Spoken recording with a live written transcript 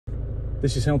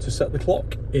This is how to set the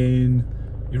clock in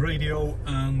your radio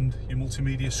and your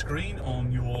multimedia screen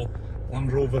on your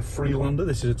Land Rover Freelander.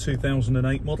 This is a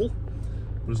 2008 model,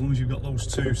 but as long as you've got those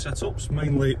two setups,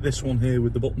 mainly this one here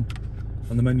with the button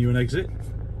and the menu and exit,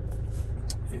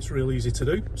 it's real easy to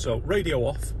do. So radio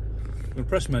off, I'm going to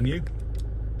press menu, you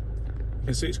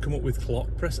can see it's come up with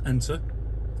clock, press enter.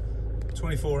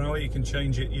 24 hour, you can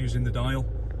change it using the dial.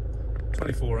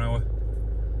 24 hour,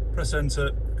 press enter,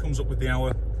 comes up with the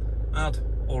hour. Add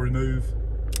or remove,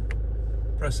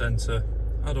 press enter,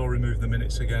 add or remove the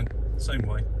minutes again, same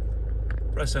way.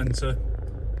 Press enter,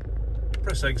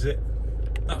 press exit,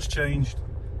 that's changed,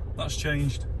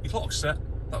 your clock's set,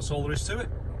 that's all there is to it.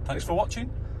 Thanks for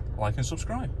watching, like and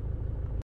subscribe.